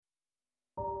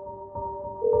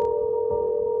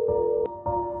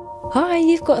Hi,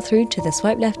 you've got through to the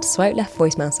Swipe Left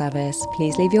voicemail service.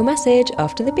 Please leave your message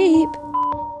after the beep.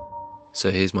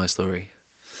 So here's my story.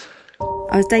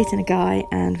 I was dating a guy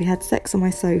and we had sex on my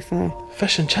sofa.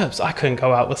 Fish and chips? I couldn't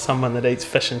go out with someone that eats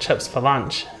fish and chips for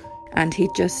lunch. And he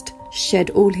just shed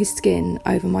all his skin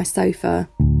over my sofa.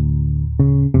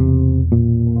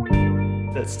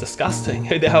 That's disgusting.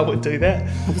 Who the hell would do that?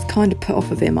 I was kind of put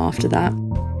off of him after that.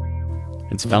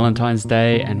 It's Valentine's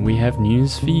Day and we have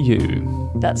news for you.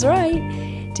 That's right.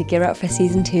 To gear up for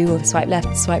season 2 of Swipe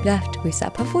Left, we've set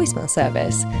up a voicemail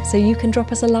service so you can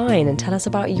drop us a line and tell us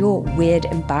about your weird,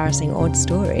 embarrassing, odd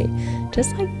story,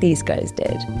 just like these guys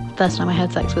did. First time I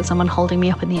had sex with someone holding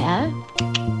me up in the air.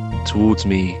 Towards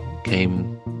me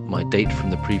came my date from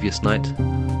the previous night,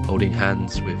 holding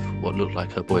hands with what looked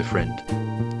like her boyfriend.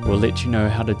 We'll let you know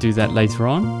how to do that later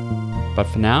on, but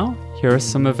for now, here are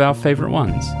some of our favourite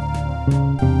ones.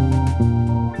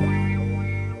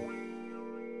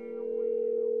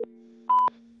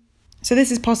 So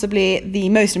this is possibly the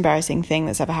most embarrassing thing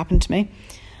that's ever happened to me.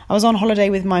 I was on holiday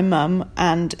with my mum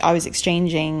and I was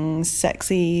exchanging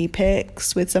sexy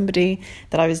pics with somebody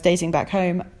that I was dating back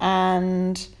home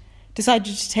and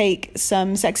decided to take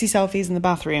some sexy selfies in the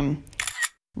bathroom.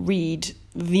 Read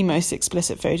the most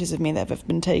explicit photos of me that have ever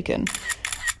been taken.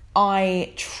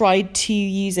 I tried to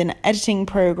use an editing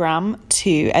program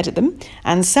to edit them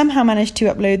and somehow managed to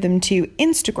upload them to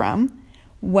Instagram,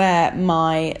 where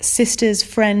my sister's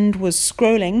friend was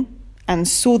scrolling and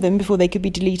saw them before they could be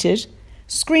deleted,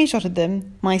 screenshotted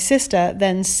them. My sister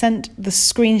then sent the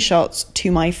screenshots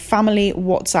to my family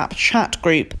WhatsApp chat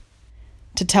group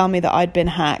to tell me that I'd been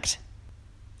hacked.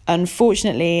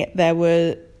 Unfortunately, there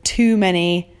were too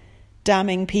many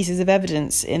damning pieces of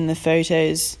evidence in the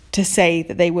photos to say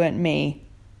that they weren't me,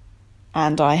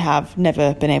 and I have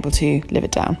never been able to live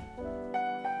it down.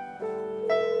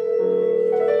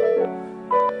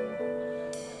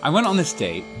 I went on this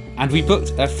date and we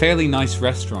booked a fairly nice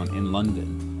restaurant in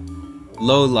London.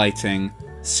 Low lighting,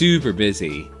 super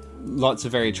busy, lots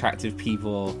of very attractive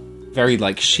people, very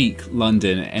chic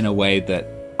London in a way that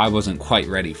I wasn't quite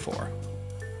ready for.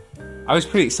 I was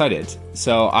pretty excited,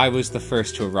 so I was the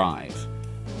first to arrive.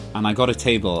 And I got a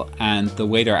table and the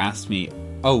waiter asked me,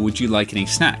 "Oh, would you like any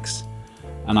snacks?"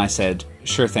 And I said,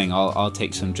 "Sure thing, I'll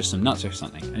take some nuts or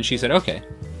something." And she said, "Okay."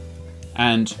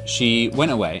 And she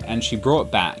went away and she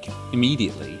brought back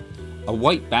immediately a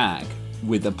white bag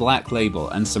with a black label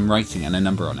and some writing and a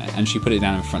number on it, and she put it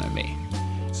down in front of me.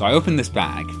 So I opened this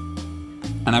bag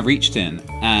and I reached in,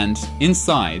 and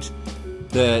inside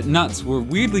the nuts were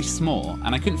weirdly small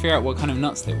and I couldn't figure out what kind of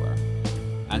nuts they were.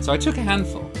 And so I took a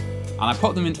handful and I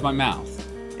popped them into my mouth,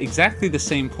 exactly the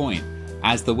same point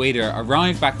as the waiter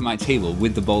arrived back at my table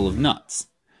with the bowl of nuts.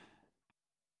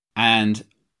 And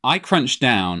I crunched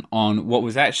down on what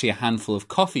was actually a handful of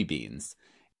coffee beans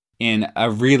in a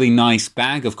really nice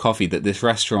bag of coffee that this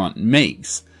restaurant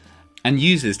makes and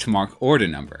uses to mark order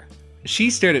number.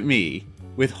 She stared at me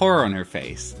with horror on her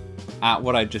face at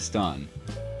what I'd just done.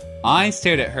 I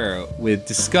stared at her with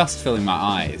disgust filling my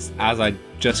eyes as I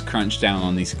just crunched down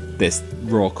on this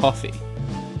raw coffee.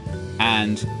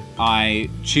 And I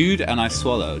chewed and I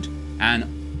swallowed, and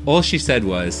all she said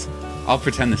was, "I'll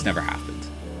pretend this never happened."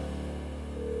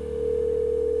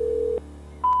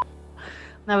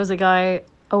 There was a guy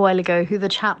a while ago who the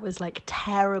chat was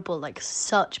terrible,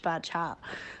 such bad chat,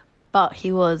 but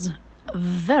he was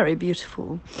very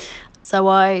beautiful. So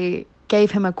I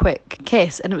gave him a quick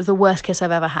kiss and it was the worst kiss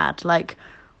I've ever had.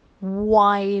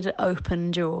 Wide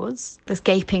open jaws, this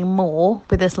gaping maw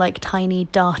with this tiny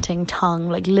darting tongue,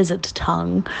 lizard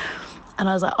tongue. And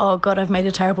I was like, oh God, I've made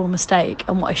a terrible mistake.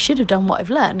 And what I should have done, what I've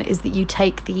learned, is that you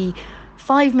take the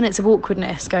 5 minutes of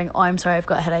awkwardness going, oh, I'm sorry, I've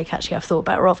got a headache, actually, I've thought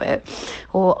better of it.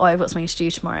 Or, oh, I've got something to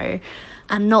do tomorrow.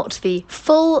 And not the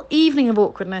full evening of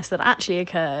awkwardness that actually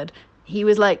occurred. He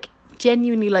was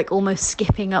genuinely almost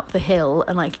skipping up the hill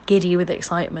and giddy with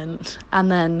excitement.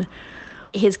 And then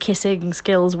his kissing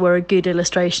skills were a good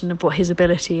illustration of what his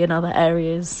ability in other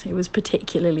areas. It was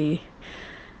particularly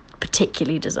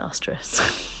disastrous.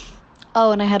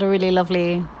 Oh, and I had a really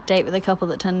lovely date with a couple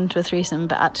that turned into a threesome,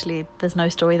 but actually there's no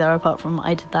story there apart from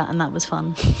I did that and that was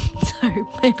fun. So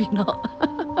maybe not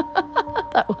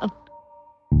that one.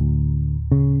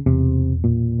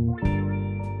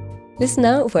 Listen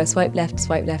out for Swipe Left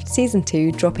Season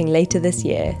 2 dropping later this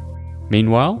year.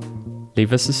 Meanwhile,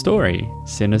 leave us a story,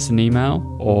 send us an email,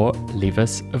 or leave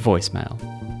us a voicemail.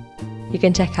 You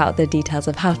can check out the details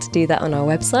of how to do that on our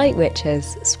website, which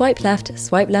is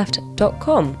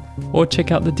swipeleft.com. Or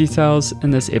check out the details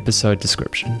in this episode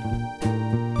description.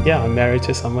 yeah, I'm married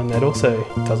to someone that also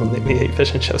doesn't let me eat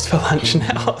fish and chips for lunch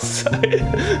now. So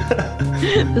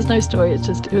There's no story,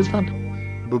 it was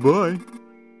fun. Bye-bye.